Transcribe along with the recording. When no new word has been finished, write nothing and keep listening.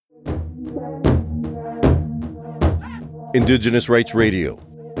Indigenous Rights Radio,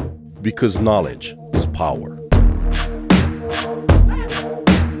 because knowledge is power.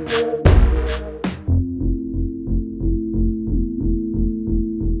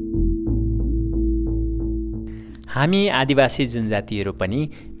 हामी आदिवासी जनजातिहरू पनि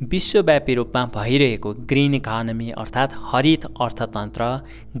विश्वव्यापी रूपमा भइरहेको ग्रीन इकोनोमी अर्थात् हरित अर्थतन्त्र,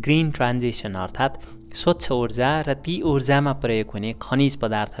 ग्रीन ट्रान्जिसन अर्थात् स्वच्छ ऊर्जा र ती ऊर्जामा प्रयोग हुने खनिज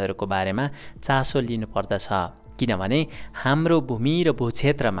पदार्थहरूको बारेमा चासो लिनुपर्दछ। किनभने हाम्रो भूमि र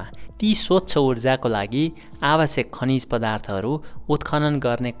भूक्षेत्रमा ती स्वच्छ ऊर्जाको लागि आवश्यक खनिज पदार्थहरू उत्खनन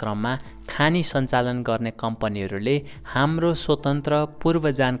गर्ने क्रममा खानी सञ्चालन गर्ने कम्पनीहरूले हाम्रो स्वतन्त्र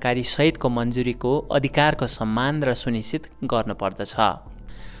पूर्व जानकारी सहितको मन्जुरीको अधिकारको सम्मान र सुनिश्चित गर्नुपर्दछ।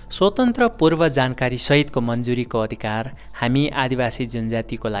 स्वतन्त्र पूर्व जानकारी सहितको मन्जुरीको अधिकार हामी आदिवासी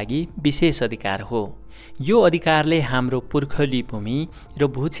जनजातिको लागि विशेष अधिकार हो। यो अधिकारले हाम्रो पुर्खौली भूमि र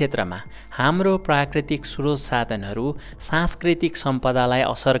भूक्षेत्रमा हाम्रो प्राकृतिक स्रोत साधनहरू, सांस्कृतिक सम्पदालाई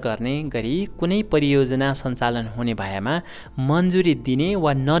असर गर्ने गरी कुनै परियोजना सञ्चालन हुने भएमा मन्जुरी दिने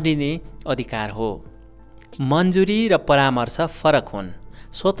वा नदिने अधिकार हो। मन्जुरी र परामर्श फरक हुन्।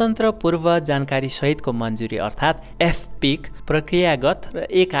 स्वतन्त्र पूर्व जानकारी सहितको मन्जुरी अर्थात् एफपिक प्रक्रियागत र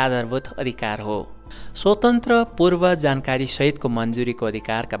एक आधारभूत अधिकार हो। स्वतन्त्र पूर्व जानकारी सहितको मन्जुरीको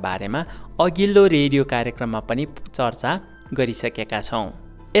अधिकारका बारेमा अघिल्लो रेडियो कार्यक्रममा पनि चर्चा गरिसकेका छौँ।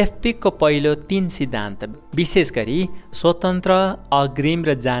 एफपिकको पहिलो 3 सिद्धान्त विशेष गरी स्वतन्त्र, अग्रिम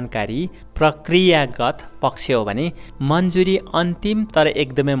र जानकारी प्रक्रियागत पक्ष हो भने मन्जुरी अन्तिम तर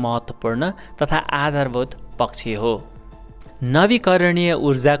एकदमै महत्त्वपूर्ण तथा आधारभूत पक्ष हो। नवीकरणीय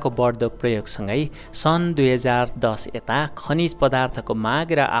ऊर्जाको बढ्दो प्रयोगसँगै सन् 2010 यता खनिज पदार्थको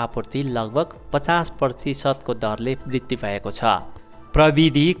माग र आपूर्ति लगभग 50% को दरले वृद्धि भएको छ।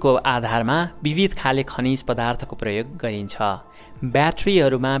 प्रविधिको आधारमा विविध खाले खनिज पदार्थको प्रयोग गरिन्छ।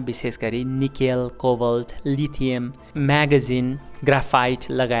 ब्याट्रीहरूमा विशेष गरी निकेल, कोबाल्ट, लिथियम, म्यागजिन,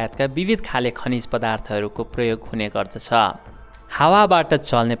 ग्राफाइट लगायतका विविध खाले खनिज पदार्थहरूको प्रयोग हुने गर्दछ। हावाबाट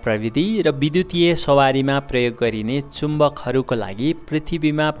चल्ने प्रविधि र विद्युतीय सवारीमा प्रयोग गरिने चुम्बकहरूको लागि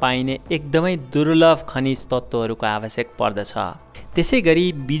पृथ्वीमा पाइने एकदमै दुर्लभ खनिज तत्त्वहरूको आवश्यक पर्दछ। त्यसै गरी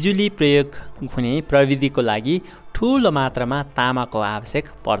बिजुली प्रयोग हुने प्रविधिको लागि ठूलो मात्रामा तामाको आवश्यक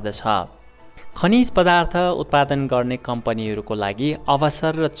पर्दछ। खनिज पदार्थ उत्पादन गर्ने कम्पनीहरूको लागि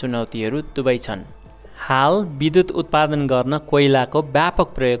अवसर र चुनौतीहरू दुवै छन्। हाल विद्युत उत्पादन गर्न कोइलाको व्यापक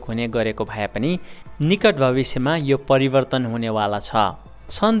प्रयोग हुने गरेको भए पनि निकट भविष्यमा यो परिवर्तन हुनेवाला छ।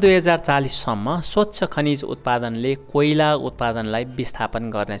 सन् 2040 सम्म स्वच्छ खनिज उत्पादनले कोइला उत्पादनलाई विस्थापन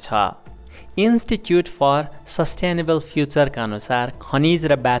गर्नेछ। इन्स्टिट्युट फर सस्टेनेबल फ्युचरका अनुसार खनिज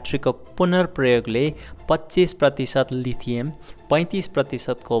र ब्याट्रीको पुनर्प्रयोगले 25% लिथियम,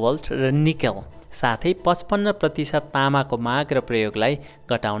 35% कोबाल्ट र निकेल साथै 55% तामाको माग र प्रयोगलाई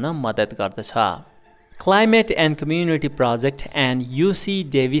घटाउन मद्दत गर्दछ। Climate and community project and UC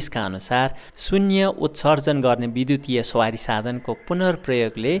डेभिसका अनुसार शून्य उत्सर्जन गर्ने विद्युतीय सवारी साधनको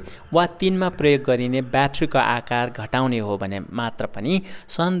पुनर्प्रयोगले वा तिनमा प्रयोग गरिने ब्याट्रीको आकार घटाउने हो भने मात्र पनि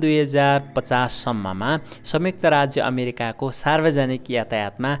सन् 2050 सम्ममा संयुक्त राज्य अमेरिकाको सार्वजनिक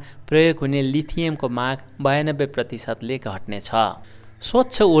यातायातमा प्रयोग हुने लिथियमको माग 92%ले घट्नेछ।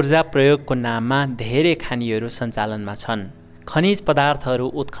 स्वच्छ ऊर्जा प्रयोगको नाममा धेरै खानीहरू सञ्चालनमा छन्। खनिज पदार्थहरू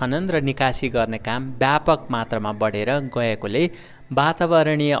उत्खनन र निकासी गर्ने काम व्यापक मात्रामा बढेर गएकोले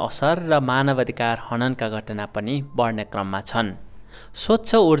वातावरणीय असर र मानवाधिकार हननका घटना पनि बढ्ने क्रममा छन्।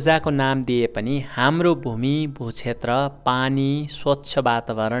 स्वच्छ ऊर्जाको नाम दिए पनि हाम्रो भूमि, भूक्षेत्र, पानी, स्वच्छ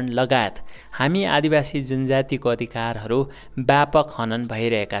वातावरण लगायत हामी आदिवासी जनजातिको अधिकारहरू व्यापक हनन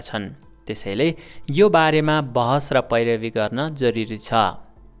भइरहेका छन्। त्यसैले यो बारेमा बहस र पैरवी गर्न जरुरी छ।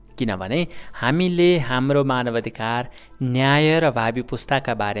 किनभने हामीले हाम्रो मानवाधिकार, न्याय र भावी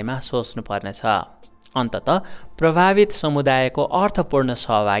पुस्ताका बारेमा सोच्नुपर्नेछ। अन्ततः प्रभावित समुदायको अर्थपूर्ण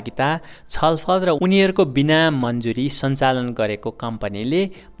सहभागिता, छलफल र उनीहरूको बिना मन्जुरी सञ्चालन गरेको कम्पनीले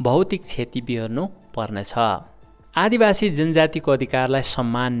भौतिक क्षति बिहोर्नु पर्नेछ। आदिवासी जनजातिको अधिकारलाई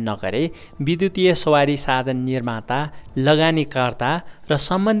सम्मान नगरे विद्युतीय सवारी साधन निर्माता, लगानीकर्ता र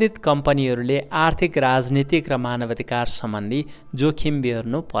सम्बन्धित कम्पनीहरूले आर्थिक, राजनीतिक र मानवाधिकार सम्बन्धी जोखिम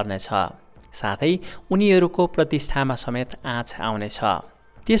बिहोर्नु पर्नेछ। साथै उनीहरूको प्रतिष्ठामा समेत आँच आउनेछ।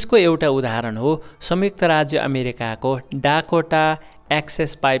 त्यसको एउटा उदाहरण हो संयुक्त राज्य अमेरिकाको डाकोटा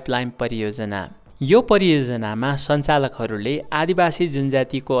एक्सेस पाइपलाइन परियोजना। यो परियोजनामा सञ्चालकहरूले आदिवासी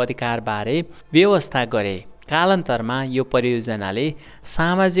जनजातिको अधिकारबारे व्यवस्था गरे। कालान्तरमा यो परियोजनाले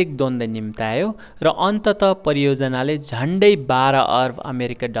सामाजिक द्वन्द्व निम्त्यायो र अन्ततः परियोजनाले झन्डै 12 अर्ब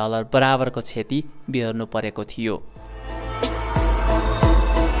अमेरिकी डलर बराबरको क्षति बिहोर्नु परेको थियो।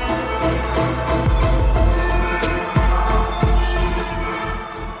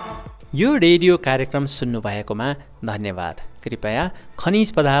 यो रेडियो कार्यक्रम सुन्नुभएकोमा धन्यवाद। कृपया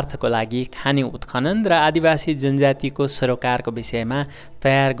खनिज पदार्थको लागि खानी उत्खनन र आदिवासी जनजातिको सरोकारको विषयमा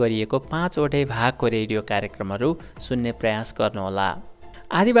तयार गरिएको 5वटै भागको रेडियो कार्यक्रमहरू सुन्ने प्रयास गर्नुहोला।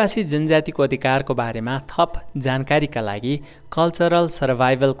 आदिवासी जनजातिको अधिकारको बारेमा थप जानकारीका लागि कल्चरल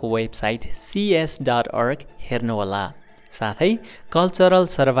सर्भाइभलको वेबसाइट cs.org हेर्नुहोला। साथै कल्चरल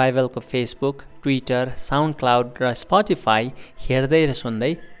सर्भाइभलको फेसबुक, ट्विटर, साउन्ड क्लाउड र स्पटिफाई हेर्दै र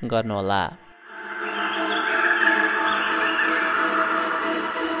सुन्दै गर्नुहोला।